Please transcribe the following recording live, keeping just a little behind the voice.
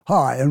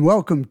Hi, and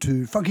welcome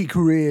to Funky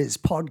Careers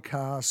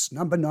podcast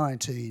number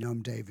 19.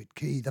 I'm David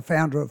Key, the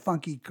founder of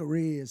Funky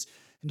Careers,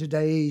 and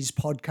today's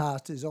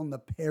podcast is on the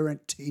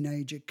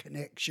parent-teenager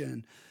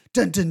connection.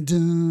 Dun, dun,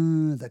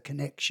 dun, the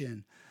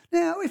connection.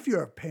 Now, if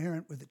you're a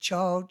parent with a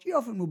child, you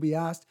often will be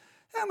asked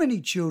how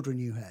many children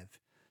you have.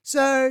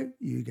 So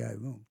you go,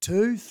 well,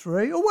 2,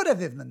 3, or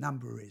whatever the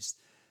number is.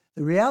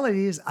 The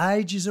reality is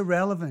age is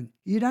irrelevant.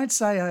 You don't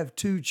say I have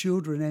 2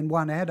 children and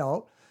 1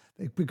 adult,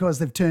 because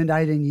they've turned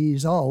 18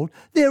 years old.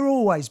 They'll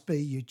always be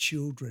your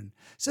children.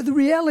 So the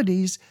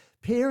reality is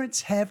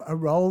parents have a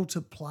role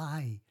to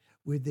play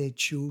with their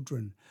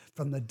children.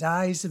 From the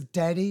days of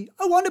daddy,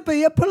 I want to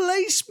be a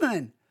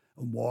policeman.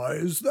 And why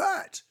is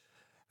that?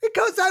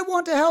 Because I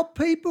want to help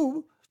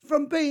people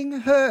from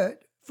being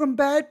hurt from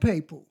bad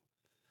people.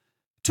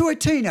 To a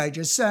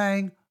teenager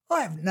saying,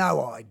 I have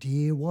no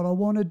idea what I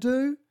want to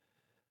do.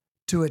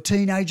 To a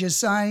teenager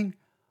saying,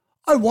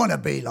 I want to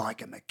be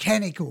like a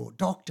mechanic or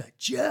doctor,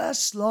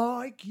 just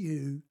like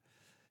you.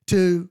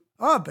 To,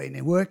 I've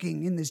been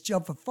working in this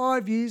job for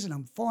 5 years and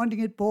I'm finding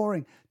it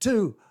boring.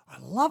 To, I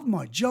love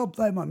my job,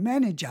 though my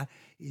manager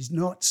is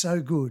not so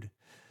good.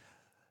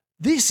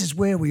 This is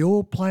where we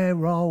all play a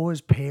role as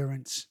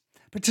parents.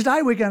 But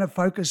today we're going to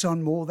focus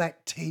on more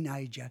that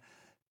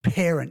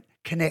teenager-parent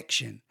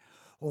connection,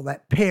 or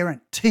that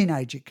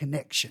parent-teenager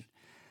connection.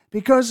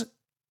 Because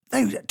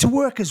to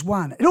work as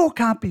one, it all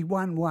can't be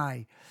one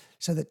way.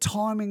 So the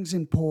timing's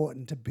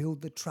important to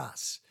build the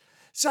trust.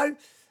 So,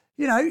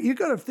 you've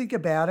got to think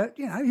about it.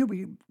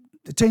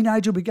 The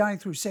teenager will be going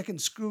through secondary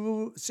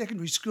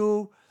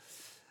school.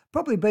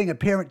 Probably being a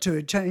parent to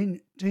a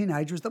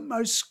teenager is the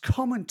most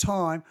common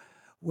time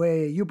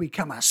where you'll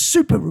become a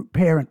super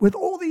parent with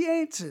all the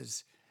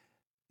answers.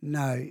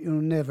 No,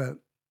 you'll never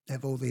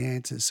have all the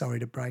answers.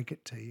 Sorry to break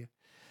it to you.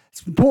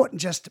 It's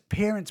important just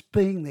parents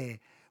being there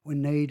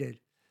when needed.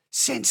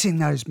 Sensing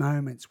those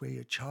moments where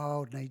your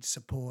child needs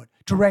support,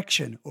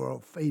 direction, or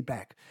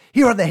feedback.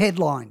 Here are the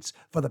headlines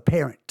for the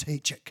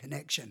parent-teacher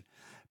connection.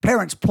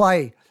 Parents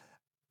play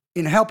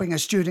in helping a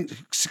student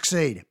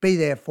succeed. Be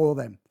there for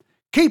them.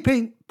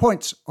 Keeping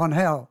points on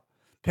how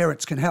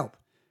parents can help.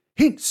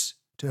 Hints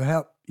to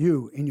help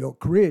you in your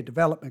career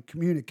development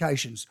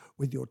communications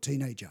with your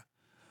teenager.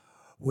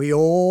 We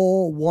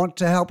all want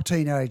to help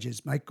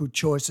teenagers make good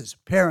choices.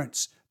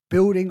 Parents,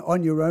 building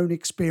on your own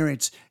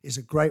experience is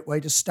a great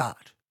way to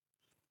start.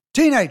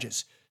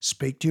 Teenagers,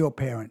 speak to your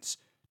parents,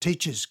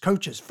 teachers,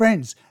 coaches,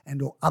 friends,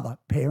 and or other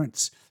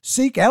parents.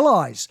 Seek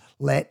allies.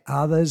 Let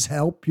others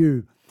help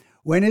you.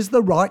 When is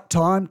the right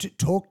time to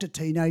talk to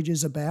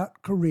teenagers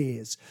about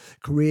careers?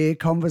 Career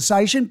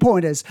conversation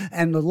pointers.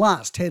 And the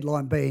last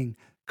headline being,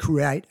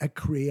 create a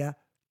career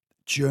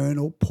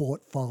journal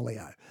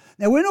portfolio.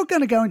 Now, we're not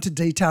going to go into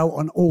detail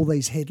on all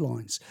these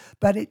headlines,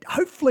 but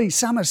hopefully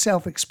some are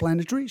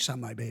self-explanatory,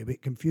 some may be a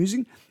bit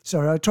confusing.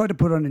 Sorry, I tried to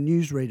put on a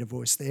newsreader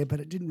voice there, but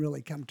it didn't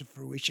really come to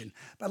fruition.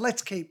 But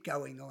let's keep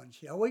going on,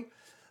 shall we?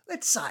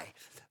 Let's say,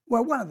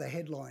 well, one of the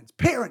headlines,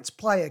 parents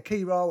play a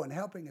key role in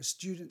helping a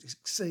student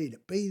succeed.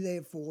 Be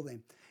there for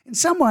them. In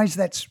some ways,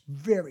 that's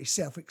very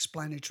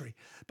self-explanatory,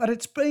 but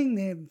it's being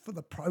there for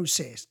the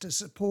process to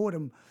support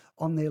them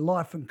on their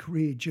life and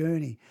career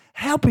journey,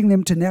 helping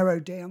them to narrow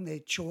down their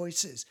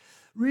choices,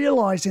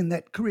 realising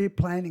that career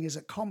planning is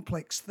a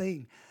complex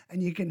thing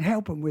and you can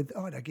help them with,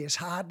 how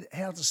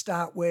to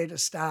start, where to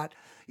start.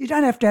 You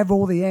don't have to have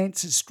all the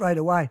answers straight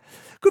away.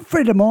 A good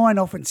friend of mine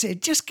often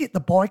said, just get the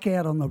bike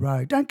out on the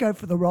road. Don't go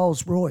for the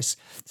Rolls Royce.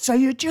 So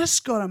you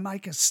just got to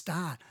make a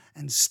start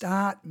and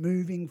start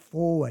moving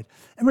forward.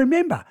 And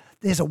remember,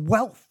 there's a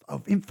wealth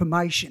of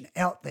information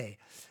out there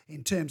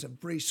in terms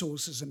of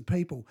resources and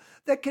people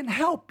that can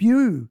help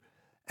you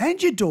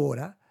and your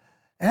daughter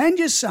and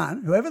your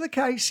son, whoever the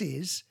case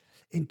is,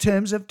 in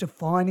terms of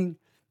defining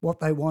what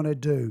they want to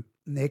do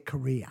in their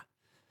career.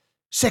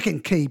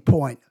 Second key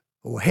point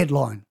or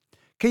headline,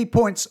 key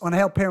points on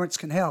how parents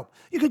can help.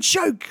 You can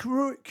show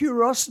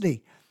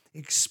curiosity.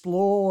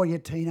 Explore your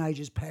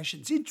teenagers'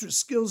 passions, interests,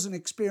 skills, and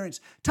experience.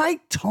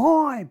 Take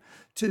time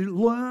to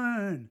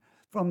learn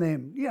from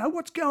them.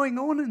 What's going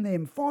on in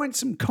them. Find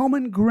some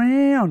common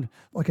ground,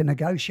 like a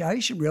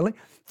negotiation, really.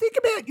 Think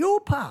about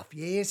your path.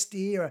 Yes,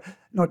 dear.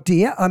 Not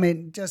dear. I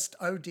mean, just,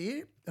 oh,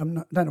 dear.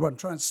 Don't know what I'm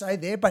trying to say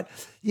there. But,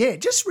 yeah,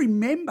 just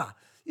remember,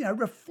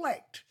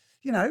 reflect,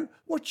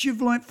 what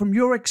you've learnt from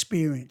your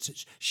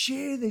experiences.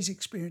 Share these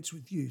experiences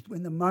with youth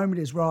when the moment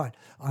is right.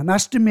 I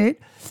must admit,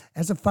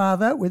 as a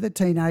father with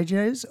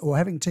teenagers or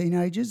having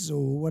teenagers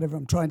or whatever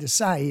I'm trying to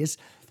say is,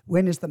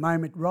 when is the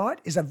moment right,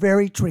 is a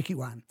very tricky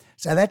one.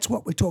 So that's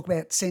what we talk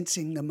about,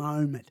 sensing the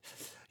moment.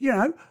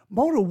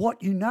 Model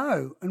what you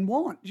know and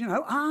want.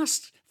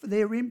 Ask for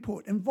their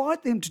input.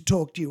 Invite them to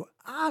talk to you.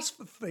 Ask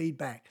for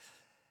feedback.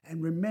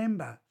 And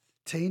remember,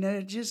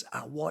 teenagers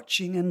are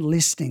watching and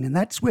listening, and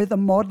that's where the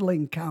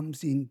modelling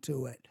comes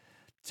into it.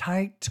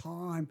 Take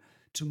time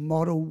to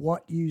model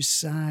what you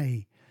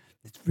say.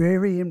 It's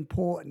very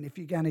important if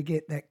you're going to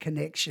get that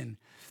connection.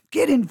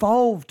 Get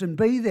involved and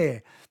be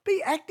there.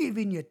 Be active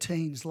in your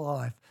teen's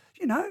life.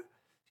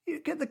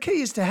 The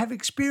key is to have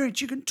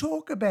experience you can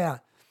talk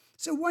about.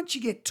 So once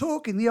you get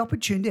talking, the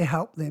opportunity to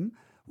help them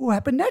will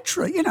happen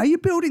naturally. You're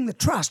building the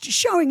trust, you're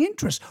showing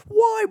interest.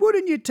 Why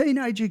wouldn't your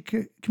teenager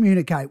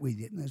communicate with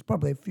you? And there's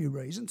probably a few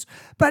reasons.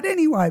 But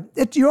anyway,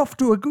 you're off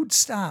to a good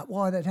start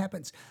why that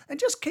happens. And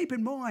just keep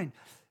in mind,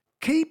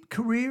 keep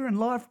career and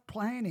life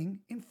planning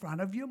in front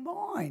of your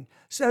mind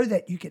so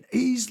that you can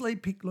easily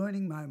pick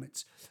learning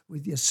moments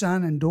with your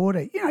son and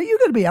daughter. You've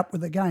got to be up with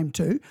the game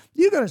too.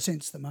 You've got to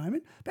sense the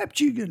moment. Perhaps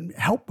you can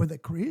help with the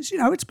careers.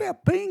 It's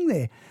about being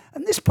there.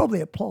 And this probably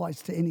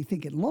applies to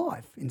anything in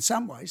life in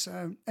some way.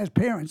 So as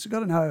parents, you've got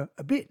to know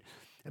a bit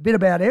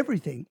about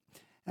everything,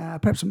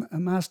 perhaps a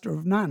master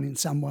of none in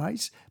some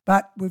ways.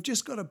 But we've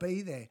just got to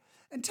be there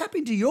and tap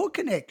into your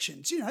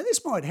connections.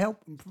 This might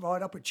help and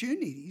provide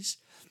opportunities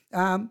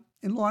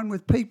in line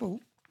with people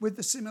with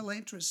the similar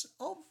interests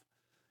of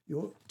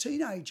your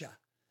teenager.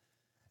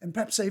 And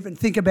perhaps even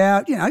think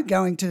about,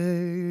 going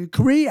to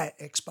career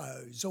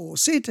expos or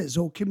centres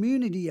or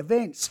community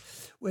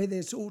events where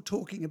there's all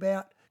talking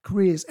about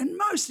careers. And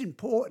most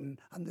important,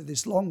 under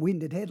this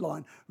long-winded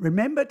headline,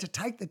 remember to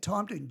take the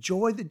time to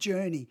enjoy the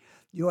journey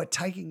you are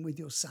taking with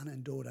your son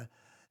and daughter.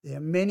 There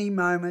are many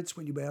moments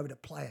when you'll be able to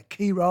play a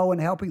key role in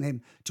helping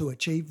them to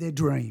achieve their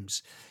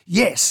dreams.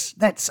 Yes,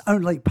 that's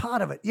only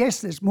part of it.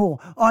 Yes, there's more.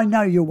 I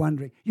know you're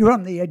wondering. You're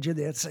on the edge of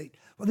their seat.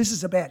 Well, this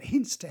is about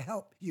hints to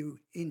help you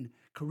in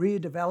career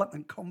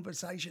development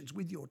conversations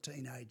with your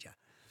teenager.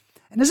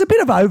 And there's a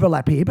bit of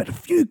overlap here, but a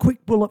few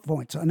quick bullet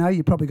points. I know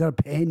you've probably got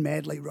a pen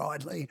madly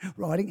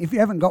writing. If you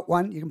haven't got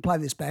one, you can play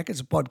this back as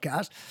a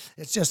podcast.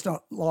 It's just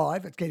not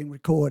live. It's getting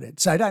recorded.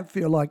 So don't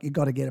feel like you've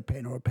got to get a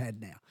pen or a pad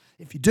now.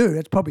 If you do,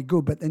 it's probably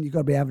good, but then you've got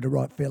to be able to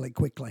write fairly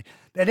quickly.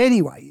 But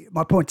anyway,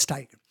 my point's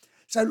taken.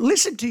 So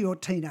listen to your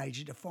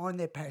teenager to find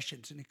their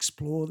passions and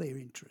explore their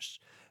interests.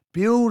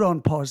 Build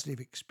on positive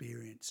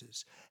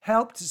experiences.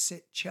 Help to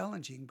set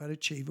challenging but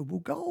achievable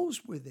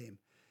goals with them.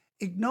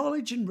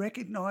 Acknowledge and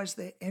recognise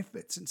their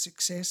efforts and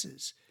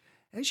successes.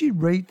 As you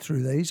read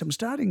through these, I'm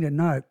starting to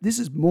note this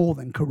is more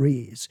than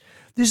careers.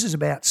 This is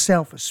about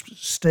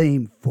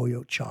self-esteem for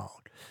your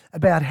child,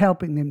 about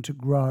helping them to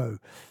grow,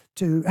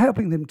 to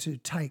helping them to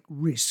take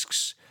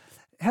risks,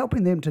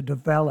 helping them to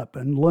develop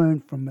and learn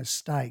from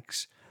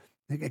mistakes.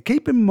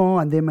 Keep in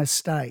mind their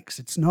mistakes.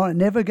 It's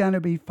never going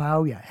to be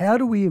failure. How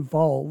do we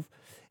evolve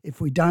if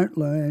we don't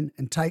learn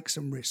and take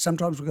some risks?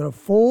 Sometimes we've got to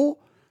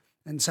fall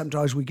and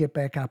sometimes we get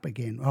back up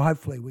again. Well,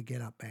 hopefully we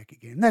get up back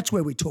again. That's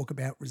where we talk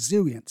about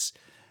resilience.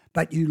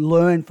 But you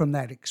learn from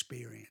that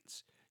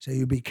experience. So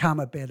you become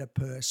a better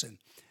person.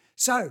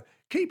 So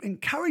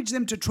encourage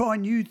them to try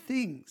new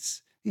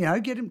things.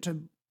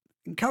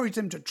 Encourage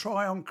them to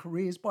try on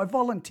careers by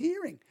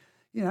volunteering.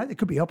 There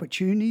could be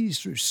opportunities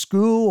through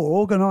school or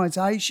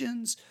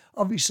organisations,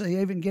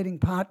 obviously even getting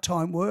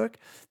part-time work.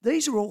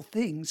 These are all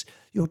things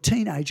your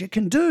teenager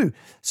can do.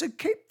 So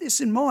keep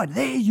this in mind.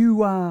 There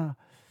you are,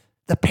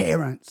 the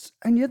parents,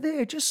 and you're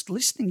there just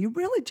listening. You're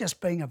really just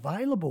being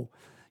available.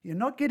 You're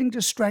not getting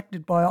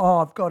distracted by,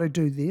 I've got to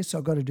do this,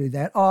 I've got to do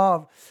that.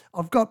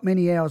 I've got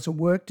many hours of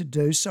work to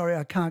do. Sorry,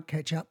 I can't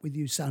catch up with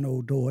you, son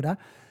or daughter.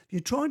 You're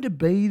trying to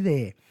be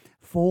there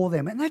for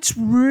them. And that's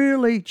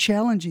really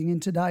challenging in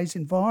today's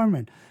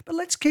environment. But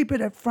let's keep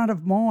it at front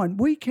of mind.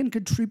 We can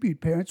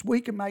contribute, parents.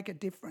 We can make a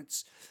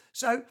difference.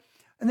 So,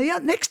 and the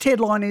next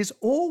headline is,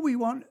 all we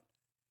want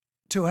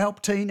to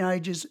help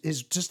teenagers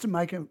is just to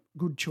make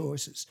good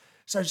choices.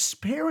 So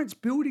parents,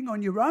 building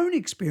on your own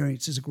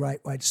experience is a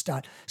great way to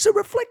start. So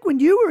reflect when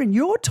you were in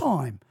your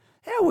time.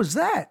 How was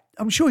that?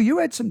 I'm sure you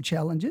had some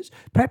challenges.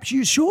 Perhaps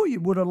you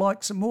would have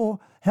liked some more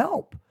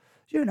help.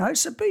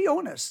 So be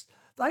honest.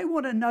 They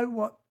want to know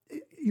what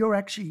you're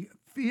actually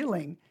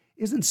feeling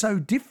isn't so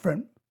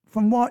different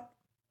from what,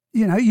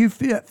 you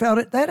felt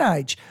at that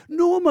age.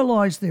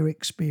 Normalise their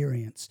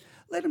experience.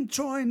 Let them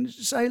try and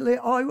say,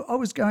 I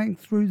was going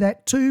through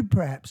that too,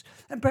 perhaps.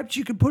 And perhaps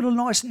you could put a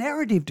nice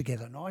narrative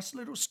together, a nice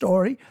little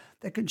story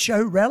that can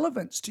show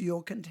relevance to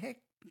your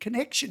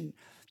connection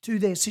to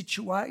their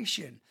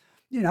situation.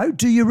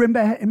 Do you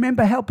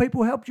remember how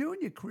people helped you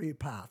in your career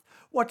path?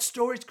 What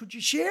stories could you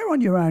share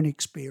on your own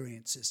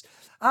experiences?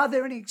 Are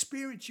there any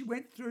experience you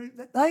went through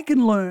that they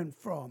can learn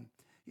from?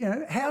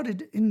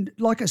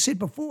 Like I said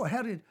before,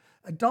 how did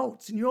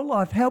adults in your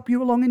life help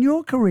you along in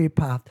your career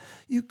path?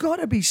 You've got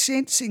to be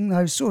sensing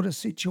those sort of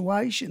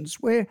situations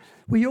where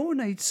we all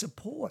need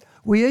support.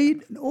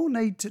 We all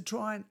need to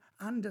try and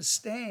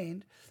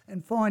understand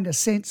and find a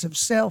sense of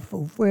self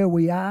of where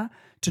we are,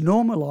 to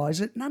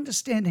normalise it and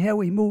understand how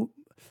we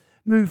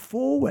move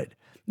forward.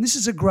 And this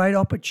is a great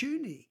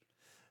opportunity.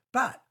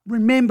 But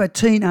remember,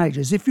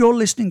 teenagers, if you're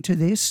listening to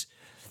this,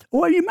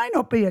 or you may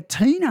not be a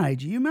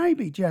teenager, you may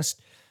be just,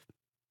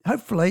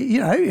 hopefully,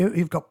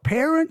 you've got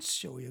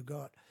parents or you've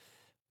got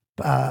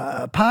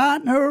a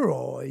partner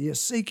or you're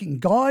seeking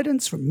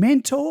guidance from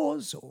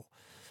mentors. Or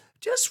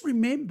just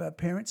remember,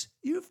 parents,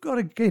 you've got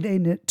to get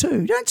in it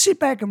too. Don't sit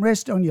back and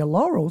rest on your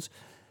laurels.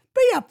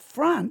 Be up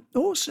front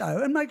also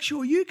and make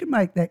sure you can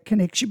make that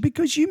connection,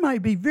 because you may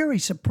be very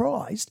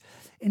surprised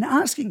in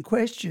asking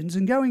questions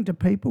and going to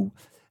people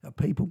of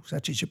people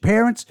such as your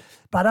parents,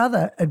 but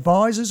other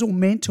advisors or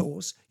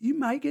mentors, you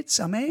may get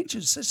some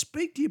answers. So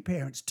speak to your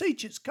parents,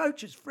 teachers,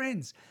 coaches,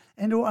 friends,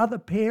 and or other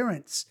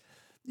parents.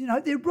 You know,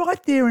 they're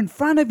right there in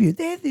front of you.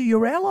 They're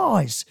your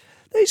allies.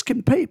 These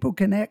people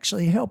can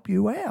actually help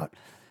you out.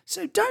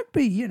 So don't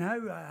be,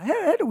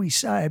 how do we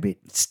say, a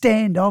bit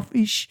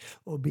standoffish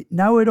or a bit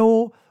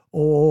know-it-all,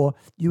 or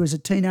you as a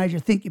teenager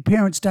think your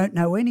parents don't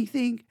know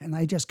anything and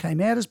they just came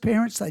out as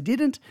parents. They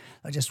didn't.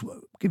 I just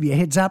give you a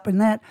heads up in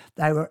that.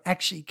 They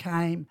actually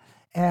came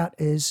out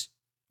as,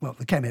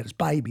 they came out as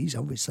babies,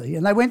 obviously,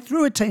 and they went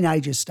through a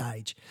teenager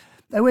stage.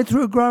 They went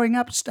through a growing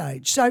up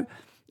stage. So,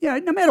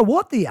 no matter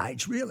what the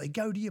age, really,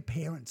 go to your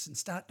parents and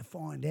start to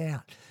find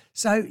out.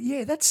 So,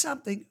 that's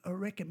something I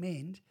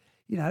recommend.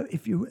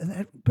 If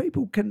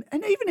people can,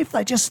 and even if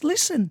they just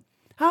listen,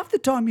 half the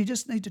time you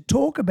just need to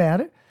talk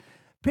about it.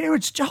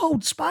 Parents just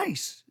hold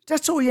space.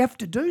 That's all you have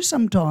to do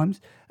sometimes.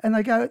 And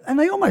they go, and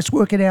they almost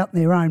work it out in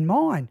their own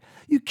mind.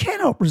 You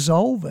cannot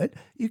resolve it.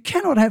 You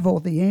cannot have all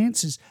the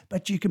answers,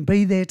 but you can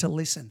be there to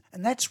listen.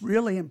 And that's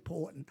really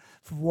important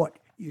for what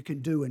you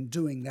can do in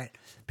doing that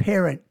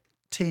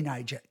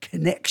parent-teenager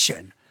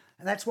connection.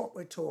 And that's what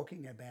we're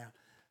talking about.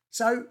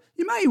 So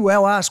you may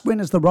well ask, when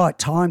is the right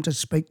time to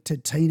speak to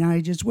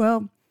teenagers?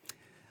 Well,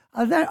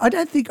 I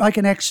don't think I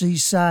can actually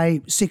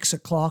say 6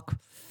 o'clock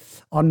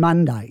on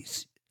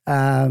Mondays,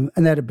 and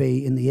that'd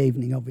be in the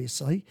evening,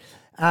 obviously.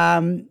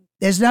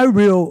 There's no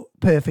real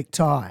perfect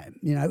time.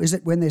 Is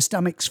it when their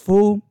stomach's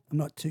full? I'm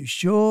not too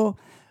sure.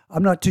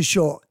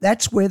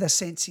 That's where the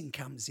sensing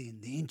comes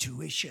in, the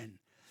intuition.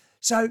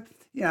 So,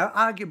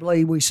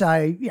 arguably we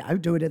say,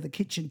 do it at the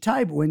kitchen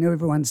table when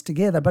everyone's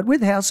together. But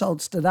with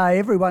households today,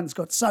 everyone's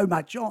got so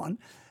much on,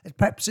 it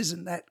perhaps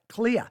isn't that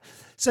clear.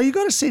 So you've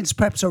got to sense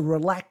perhaps a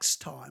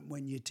relaxed time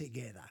when you're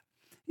together.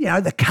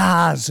 The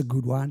car's a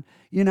good one,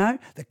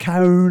 the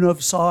cone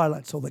of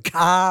silence, or the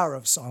car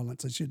of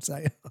silence, I should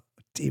say.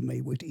 Dear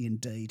me, witty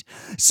indeed.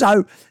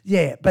 So,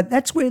 but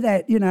that's where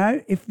that,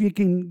 if you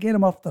can get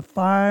them off the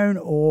phone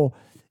or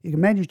you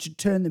can manage to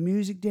turn the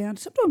music down.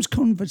 Sometimes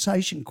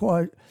conversation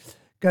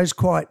goes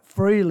quite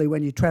freely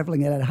when you're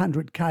travelling at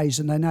 100 Ks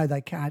and they know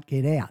they can't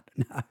get out.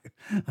 No,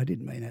 I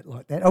didn't mean it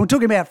like that. I'm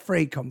talking about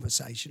free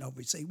conversation,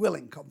 obviously,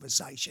 willing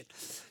conversation.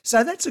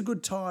 So that's a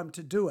good time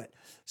to do it.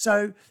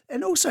 So,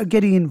 and also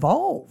getting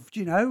involved,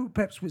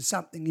 perhaps with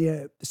something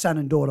your son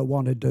and daughter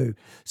want to do.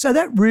 So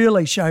that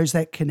really shows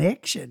that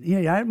connection.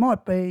 It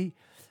might be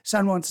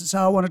son wants to say,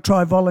 I want to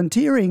try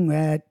volunteering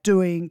at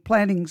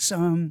planting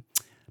some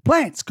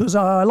plants because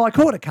I like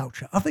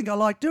horticulture. I think I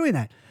like doing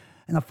that.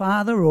 And the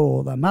father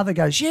or the mother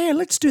goes,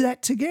 let's do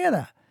that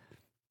together.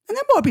 And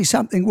that might be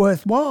something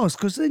worthwhile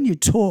because then you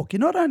talk. You're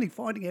not only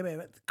finding out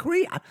about the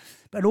career,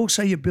 but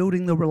also you're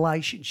building the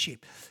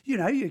relationship.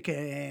 You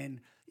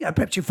can,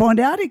 perhaps you find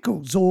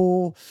articles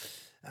or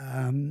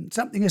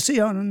something you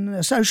see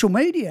on social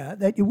media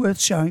that you're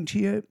worth showing to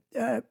your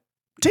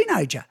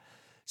teenager.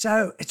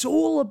 So it's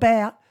all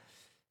about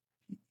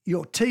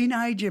your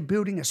teenager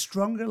building a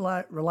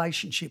stronger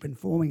relationship and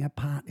forming a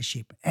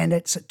partnership. And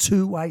it's a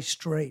two-way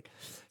street.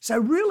 So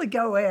really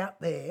go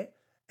out there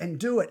and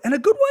do it. And a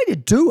good way to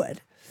do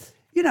it,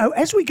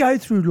 as we go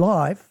through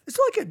life, it's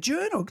like a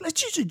journal.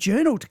 Let's use a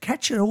journal to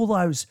capture all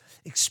those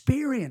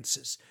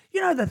experiences.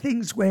 The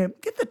things where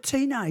get the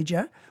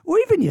teenager or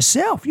even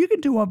yourself, you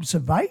can do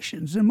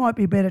observations. It might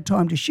be a better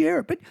time to share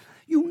it. But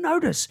you'll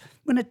notice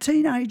when a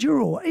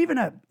teenager or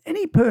even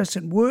any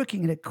person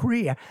working in a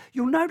career,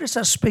 you'll notice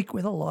they speak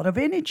with a lot of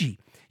energy.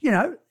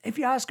 If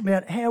you ask them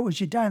about how was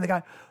your day, and they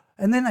go,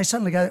 and then they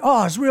suddenly go,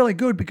 oh, it's really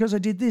good because I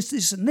did this,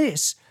 this, and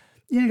this.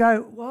 You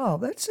go, wow,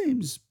 that's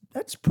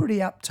pretty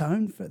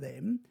uptone for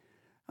them.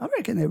 I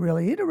reckon they're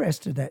really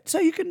interested in that. So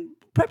you can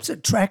perhaps a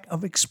track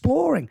of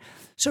exploring.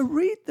 So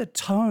read the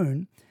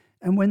tone,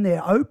 and when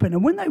they're open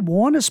and when they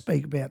want to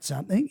speak about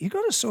something, you've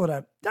got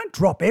to don't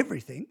drop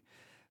everything.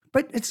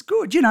 But it's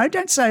good,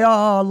 don't say,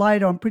 oh,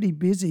 later I'm pretty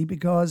busy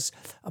because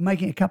I'm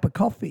making a cup of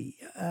coffee.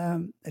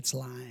 It's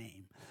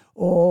lame.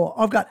 Or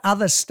I've got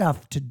other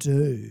stuff to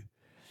do.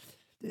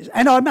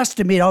 And I must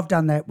admit, I've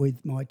done that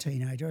with my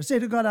teenager. I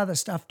said, I've got other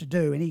stuff to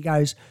do. And he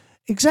goes,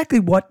 exactly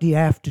what do you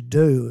have to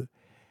do?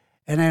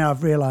 And then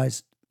I've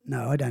realised,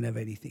 no, I don't have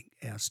anything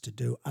else to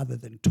do other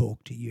than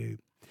talk to you.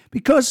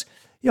 Because,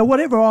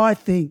 whatever I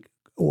think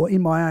or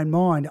in my own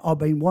mind I've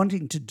been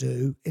wanting to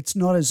do, it's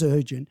not as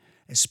urgent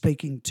as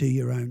speaking to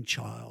your own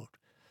child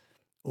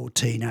or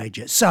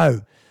teenager.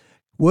 So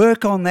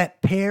work on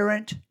that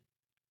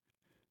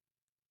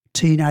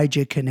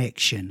parent-teenager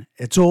connection.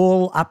 It's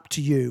all up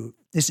to you.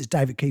 This is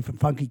David Key from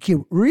Funky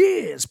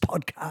Careers,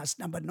 podcast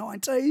number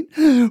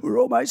 19. We're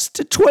almost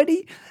to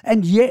 20.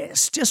 And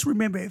yes, just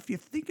remember, if you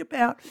think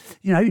about,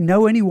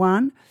 know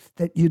anyone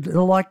that you'd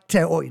like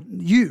to, or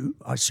you,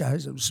 I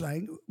suppose I'm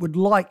saying, would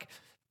like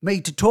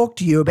me to talk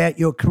to you about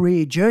your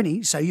career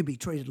journey, so you'll be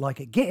treated like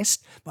a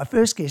guest. My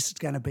first guest is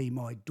going to be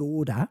my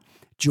daughter,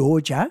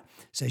 Georgia,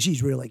 so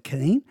she's really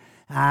keen.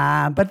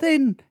 But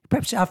then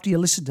perhaps after you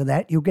listen to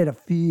that, you'll get a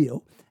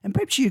feel. And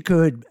perhaps you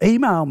could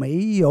email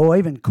me or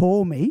even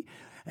call me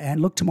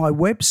and look to my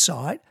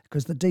website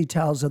because the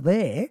details are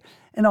there.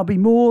 And I'll be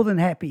more than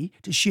happy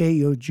to share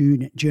your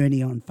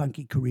journey on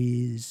Funky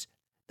Careers,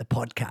 the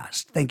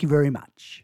podcast. Thank you very much.